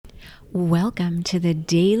Welcome to the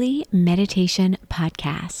Daily Meditation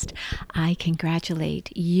Podcast. I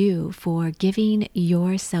congratulate you for giving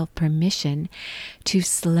yourself permission to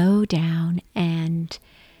slow down and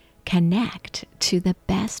connect to the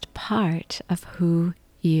best part of who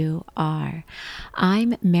you are.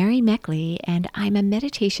 I'm Mary Meckley, and I'm a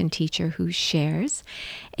meditation teacher who shares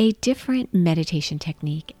a different meditation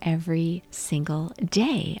technique every single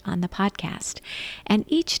day on the podcast. And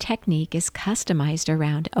each technique is customized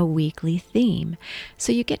around a weekly theme,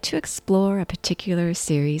 so you get to explore a particular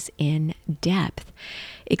series in depth,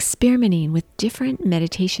 experimenting with different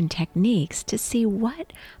meditation techniques to see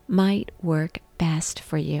what might work best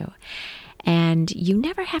for you. And you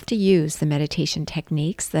never have to use the meditation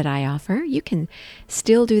techniques that I offer. You can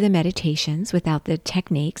still do the meditations without the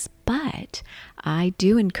techniques, but I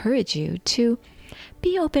do encourage you to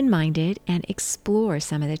be open-minded and explore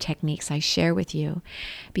some of the techniques I share with you,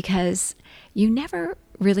 because you never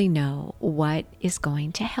really know what is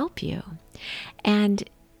going to help you. And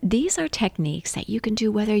these are techniques that you can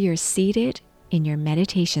do whether you're seated in your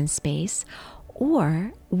meditation space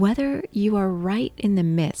or whether you are right in the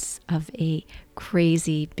midst of a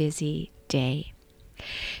crazy busy day.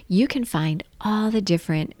 You can find all the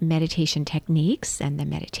different meditation techniques and the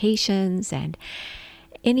meditations and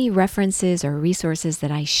any references or resources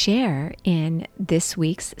that I share in this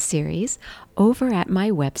week's series over at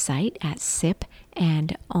my website at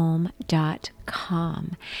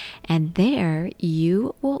sipandom.com. And there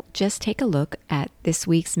you will just take a look at this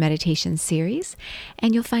week's meditation series,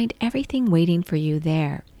 and you'll find everything waiting for you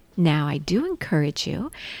there. Now, I do encourage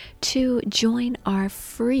you to join our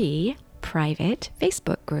free private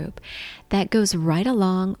Facebook group that goes right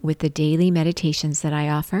along with the daily meditations that I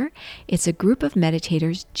offer. It's a group of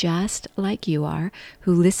meditators just like you are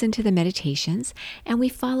who listen to the meditations, and we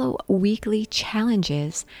follow weekly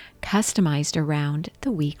challenges customized around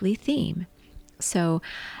the weekly theme. So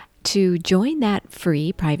to join that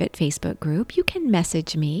free private Facebook group, you can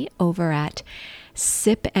message me over at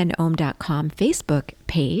sipandom.com Facebook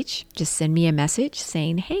page. Just send me a message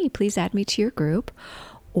saying, hey, please add me to your group.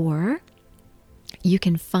 Or you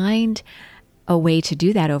can find a way to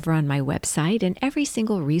do that over on my website, and every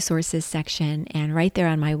single resources section, and right there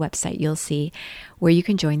on my website you'll see where you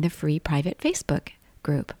can join the free private Facebook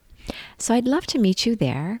group. So I'd love to meet you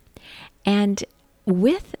there. And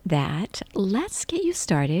with that, let's get you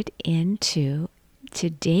started into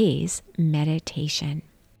today's meditation.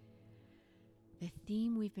 The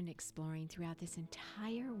theme we've been exploring throughout this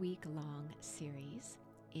entire week-long series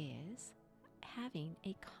is having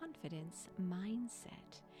a confidence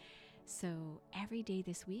mindset. So every day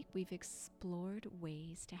this week, we've explored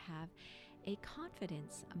ways to have a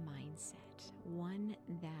confidence mindset, one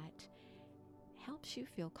that helps you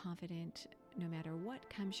feel confident no matter what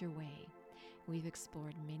comes your way. We've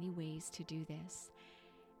explored many ways to do this,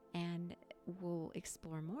 and we'll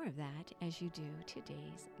explore more of that as you do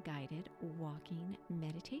today's guided walking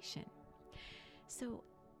meditation. So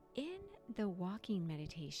in the walking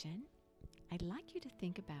meditation, I'd like you to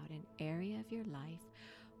think about an area of your life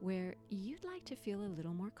where you'd like to feel a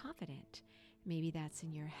little more confident. Maybe that's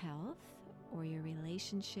in your health or your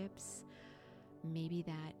relationships. Maybe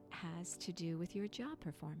that has to do with your job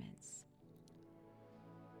performance.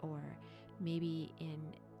 Or maybe in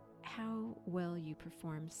how well you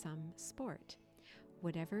perform some sport.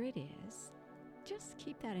 Whatever it is, just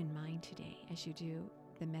keep that in mind today as you do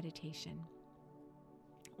the meditation.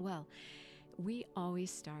 Well, we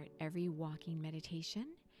always start every walking meditation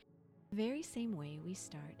the very same way we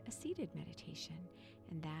start a seated meditation,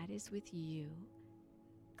 and that is with you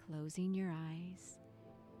closing your eyes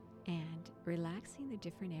and relaxing the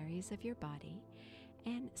different areas of your body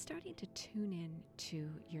and starting to tune in to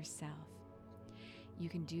yourself. You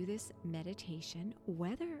can do this meditation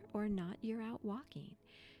whether or not you're out walking.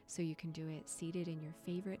 So you can do it seated in your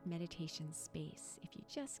favorite meditation space if you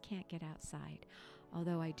just can't get outside.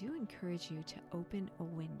 Although I do encourage you to open a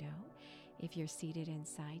window if you're seated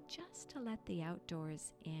inside, just to let the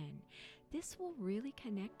outdoors in. This will really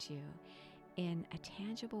connect you in a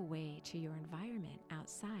tangible way to your environment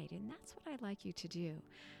outside, and that's what I'd like you to do.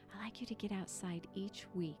 I like you to get outside each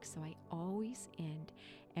week, so I always end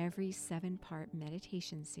every 7-part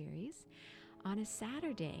meditation series on a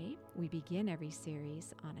Saturday. We begin every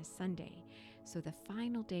series on a Sunday, so the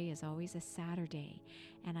final day is always a Saturday,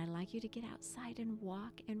 and I like you to get outside and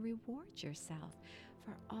walk and reward yourself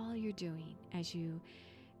for all you're doing as you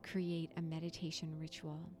create a meditation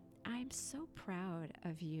ritual. I'm so proud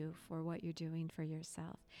of you for what you're doing for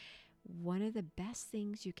yourself. One of the best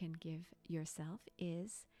things you can give yourself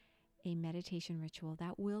is a meditation ritual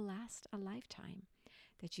that will last a lifetime,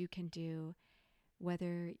 that you can do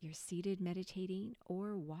whether you're seated meditating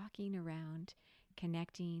or walking around,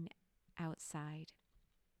 connecting outside.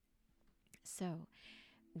 So,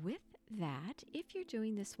 with that, if you're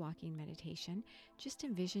doing this walking meditation, just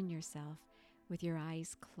envision yourself with your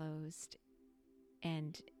eyes closed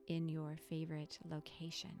and in your favorite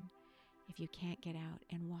location if you can't get out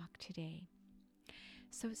and walk today.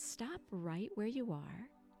 So stop right where you are.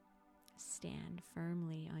 Stand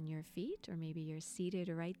firmly on your feet, or maybe you're seated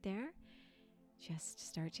right there. Just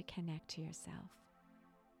start to connect to yourself.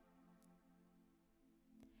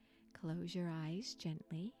 Close your eyes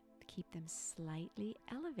gently. Keep them slightly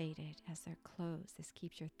elevated as they're closed. This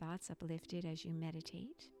keeps your thoughts uplifted as you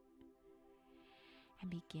meditate. And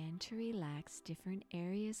begin to relax different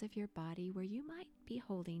areas of your body where you might be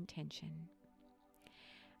holding tension.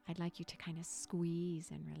 I'd like you to kind of squeeze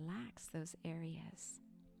and relax those areas.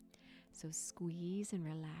 So squeeze and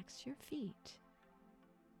relax your feet.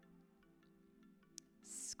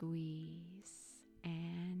 Squeeze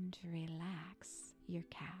and relax your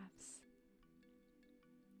calves.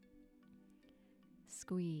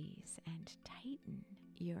 Squeeze and tighten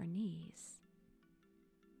your knees.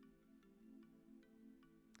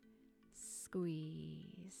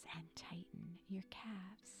 Squeeze and tighten your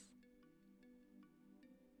calves.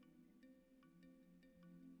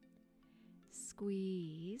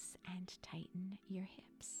 Squeeze and tighten your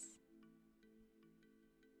hips.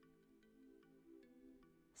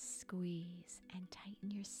 Squeeze and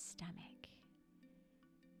tighten your stomach.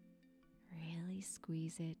 Really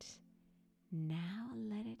squeeze it. Now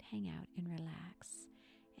let it hang out and relax,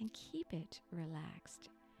 and keep it relaxed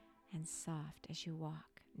and soft as you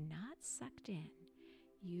walk, not sucked in.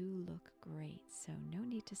 You look great, so no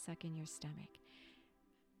need to suck in your stomach.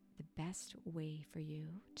 The best way for you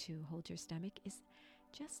to hold your stomach is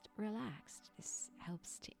just relaxed. This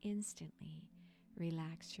helps to instantly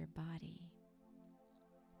relax your body.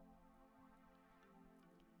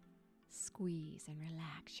 Squeeze and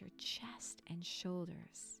relax your chest and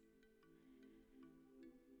shoulders.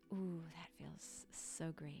 Ooh, that feels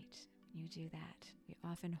so great when you do that. We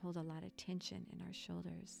often hold a lot of tension in our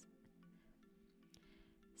shoulders.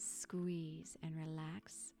 Squeeze and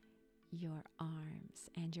relax your arms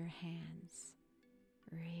and your hands.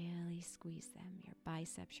 Really squeeze them, your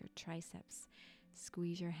biceps, your triceps.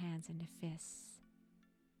 Squeeze your hands into fists.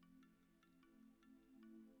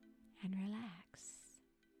 And relax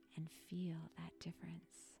and feel that difference.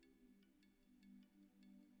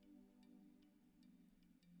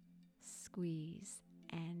 Squeeze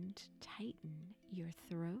and tighten your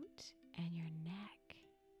throat and your neck.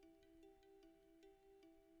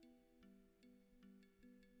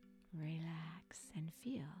 Relax and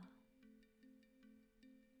feel.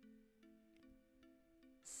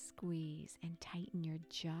 Squeeze and tighten your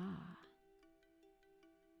jaw.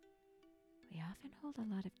 We often hold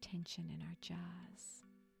a lot of tension in our jaws.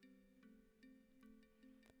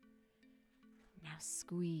 Now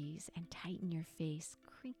squeeze and tighten your face.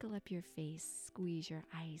 Crinkle up your face. Squeeze your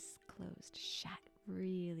eyes closed, shut.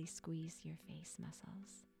 Really squeeze your face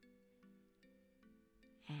muscles.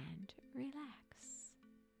 And relax.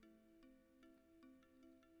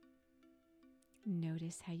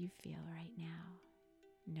 Notice how you feel right now.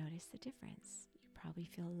 Notice the difference. You probably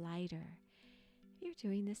feel lighter. If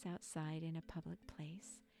you're doing this outside in a public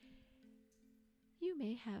place, you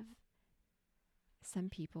may have some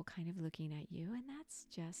people kind of looking at you, and that's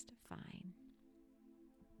just fine.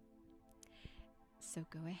 So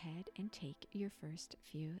go ahead and take your first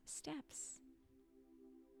few steps.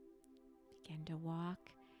 Begin to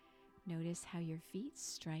walk. Notice how your feet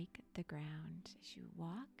strike the ground as you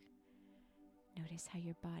walk. Notice how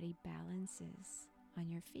your body balances on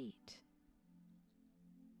your feet.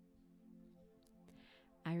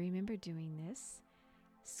 I remember doing this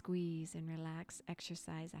squeeze and relax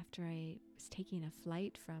exercise after I was taking a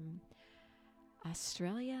flight from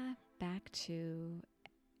Australia back to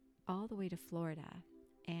all the way to Florida,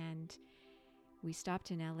 and we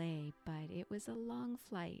stopped in LA, but it was a long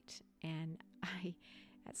flight, and I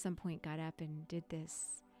at some point got up and did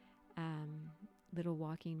this little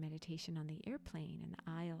walking meditation on the airplane and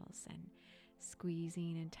the aisles and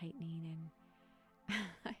squeezing and tightening,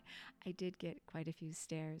 and I did get quite a few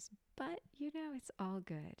stares, but it's all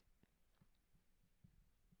good.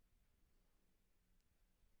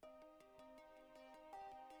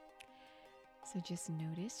 So just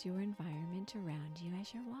notice your environment around you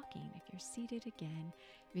as you're walking. If you're seated again,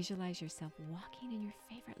 visualize yourself walking in your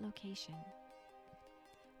favorite location.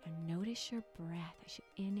 And notice your breath as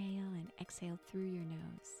you inhale and exhale through your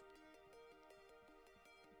nose.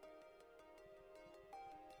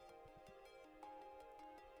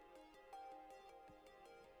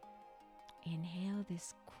 Inhale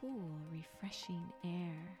this cool, refreshing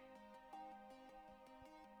air.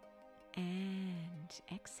 And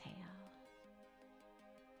exhale.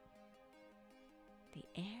 The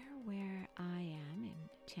air where I am in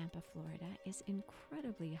Tampa, Florida is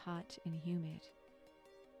incredibly hot and humid.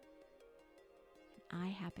 I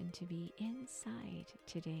happen to be inside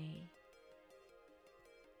today.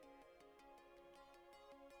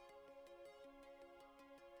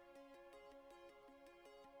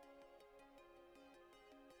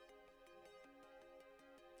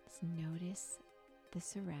 Just notice the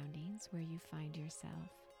surroundings where you find yourself.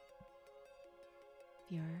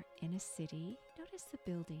 If you're in a city, notice the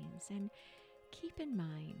buildings and keep in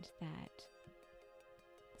mind that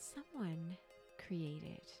someone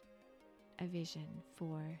created a vision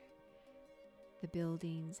for the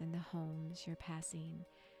buildings and the homes you're passing,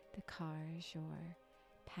 the cars you're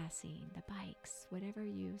passing, the bikes, whatever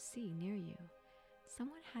you see near you.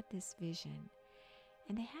 Someone had this vision,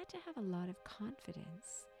 and they had to have a lot of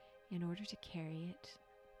confidence in order to carry it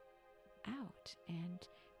out and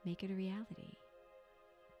make it a reality.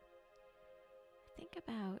 Think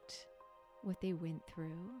about what they went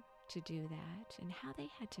through to do that and how they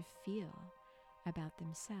had to feel about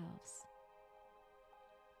themselves.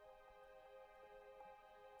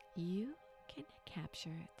 You can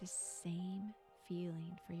capture the same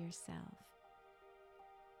feeling for yourself.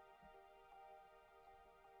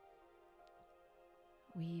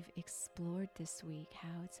 We've explored this week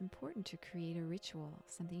how it's important to create a ritual,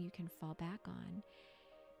 something you can fall back on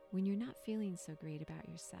when you're not feeling so great about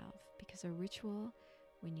yourself. Because a ritual,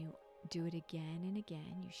 when you do it again and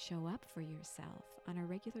again, you show up for yourself on a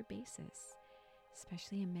regular basis,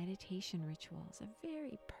 especially a meditation ritual. It's a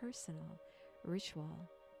very personal ritual.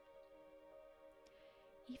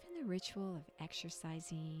 Even the ritual of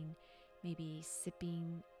exercising, maybe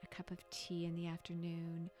sipping a cup of tea in the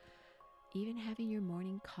afternoon, even having your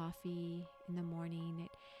morning coffee in the morning,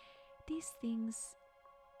 these things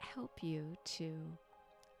help you to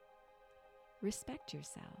respect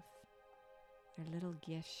yourself. They're little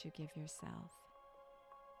gifts you give yourself.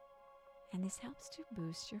 And this helps to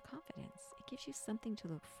boost your confidence. It gives you something to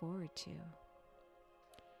look forward to.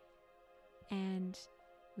 And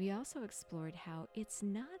we also explored how it's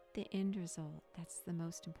not the end result that's the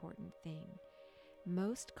most important thing.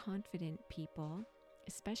 Most confident people,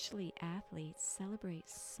 especially athletes, celebrate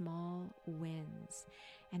small wins,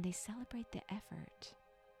 and they celebrate the effort.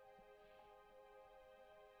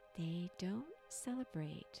 They don't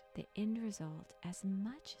celebrate the end result as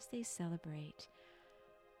much as they celebrate,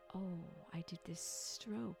 oh, I did this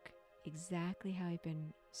stroke exactly how I've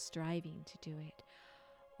been striving to do it,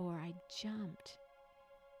 or I jumped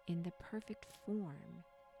in the perfect form,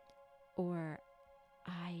 or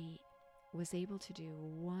I was able to do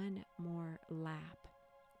one more lap.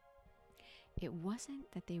 It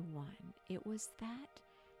wasn't that they won. It was that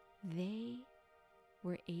they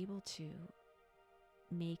were able to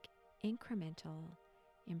make incremental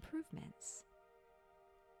improvements.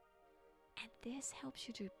 And this helps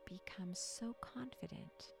you to become so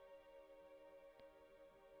confident.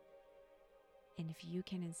 And if you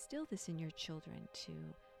can instill this in your children, to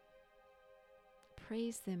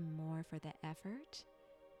praise them more for the effort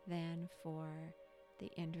than for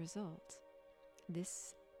the end result,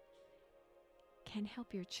 this can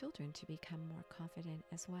help your children to become more confident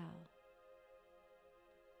as well.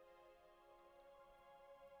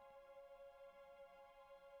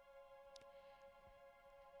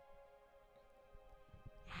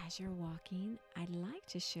 As you're walking, I'd like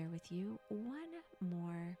to share with you one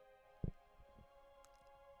more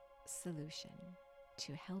solution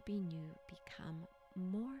to helping you become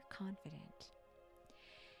more confident.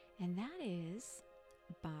 And that is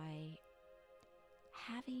by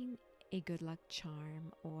having a good luck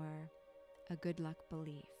charm or a good luck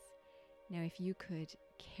belief. Now, if you could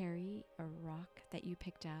carry a rock that you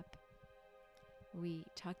picked up, we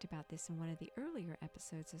talked about this in one of the earlier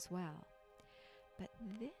episodes as well. But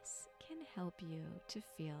this can help you to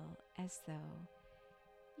feel as though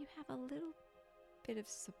you have a little bit of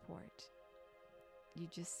support. You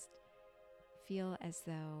just feel as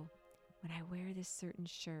though when I wear this certain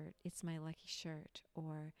shirt, it's my lucky shirt,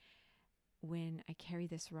 or when I carry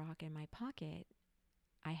this rock in my pocket,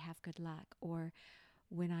 I have good luck, or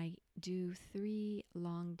when I do 3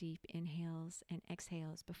 long, deep inhales and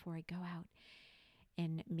exhales before I go out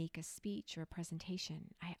and make a speech or a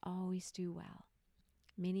presentation, I always do well.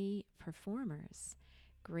 Many performers,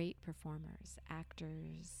 great performers,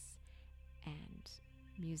 actors and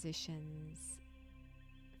musicians,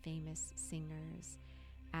 famous singers,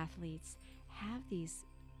 athletes, have these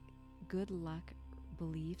good luck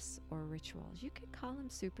beliefs or rituals. You could call them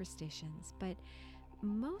superstitions, but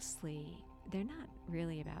mostly they're not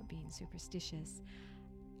really about being superstitious.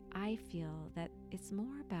 I feel that it's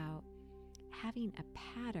more about having a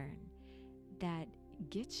pattern that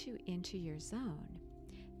gets you into your zone.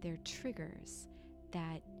 They're triggers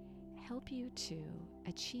that help you to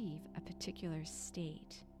achieve a particular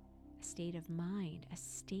state, a state of mind, a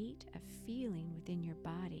state of feeling within your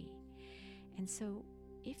body. And so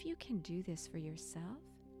if you can do this for yourself,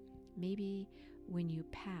 maybe when you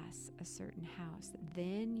pass a certain house,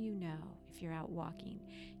 then you know, if you're out walking,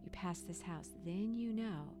 you pass this house, then you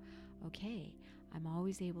know, okay, I'm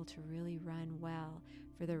always able to really run well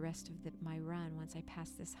for the rest of my run once I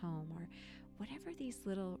pass this home, or whatever these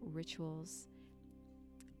little rituals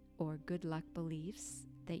or good luck beliefs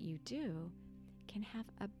that you do can have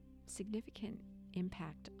a significant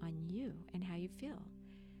impact on you and how you feel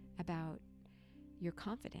about your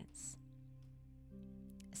confidence.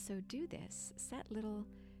 So do this. Set little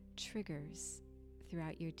triggers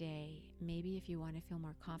throughout your day. Maybe if you want to feel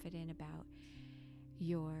more confident about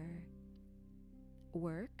your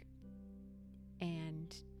work,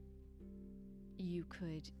 and you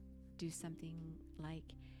could do something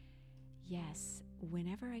like, yes,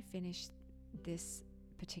 whenever I finish this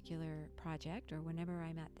particular project, or whenever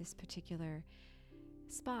I'm at this particular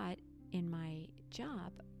spot in my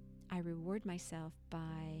job, I reward myself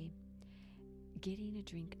by getting a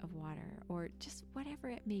drink of water, or just whatever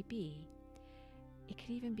it may be. It could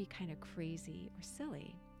even be kind of crazy or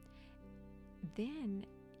silly. Then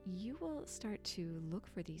you will start to look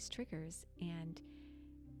for these triggers and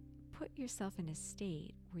put yourself in a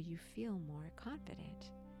state where you feel more confident.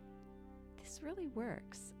 This really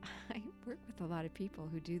works. I work with a lot of people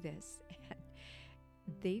who do this, and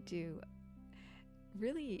they do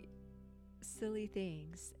really silly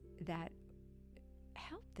things that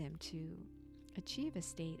help them to achieve a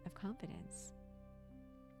state of confidence.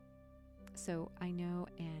 So I know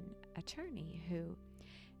an attorney who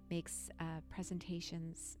makes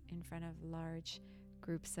presentations in front of large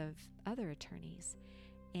groups of other attorneys,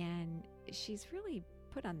 and she's really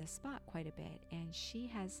put on the spot quite a bit, and she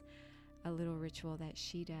has a little ritual that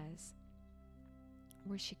she does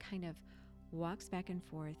where she kind of walks back and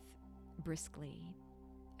forth briskly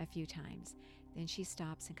a few times. Then she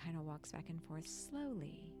stops and kind of walks back and forth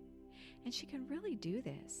slowly. And she can really do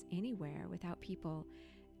this anywhere without people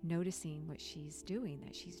noticing what she's doing,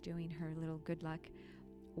 that she's doing her little good luck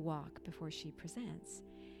walk before she presents.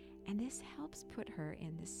 And this helps put her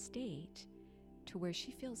in the state to where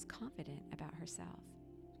she feels confident about herself.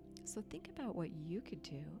 So think about what you could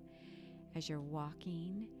do as you're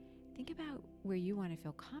walking. Think about where you want to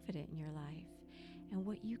feel confident in your life and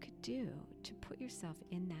what you could do to put yourself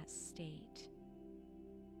in that state.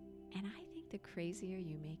 And I think the crazier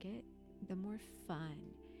you make it, the more fun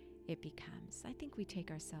it becomes. I think we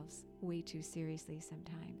take ourselves way too seriously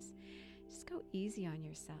sometimes. Just go easy on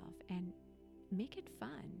yourself and make it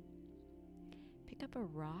fun. Pick up a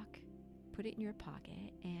rock, put it in your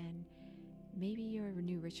pocket, and maybe your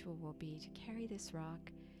new ritual will be to carry this rock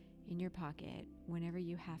in your pocket whenever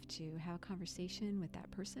you have to have a conversation with that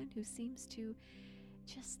person who seems to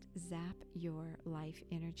just zap your life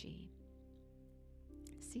energy.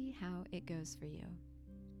 See how it goes for you.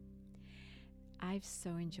 I've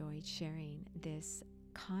so enjoyed sharing this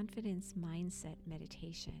confidence mindset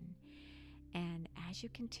meditation. And as you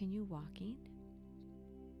continue walking,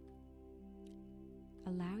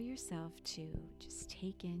 allow yourself to just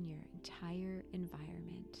take in your entire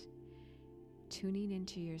environment, tuning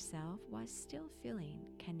into yourself while still feeling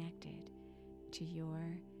connected to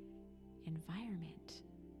your environment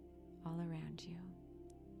all around you.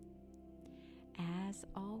 As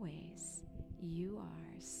always, you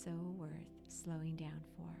are so worth slowing down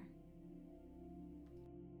for.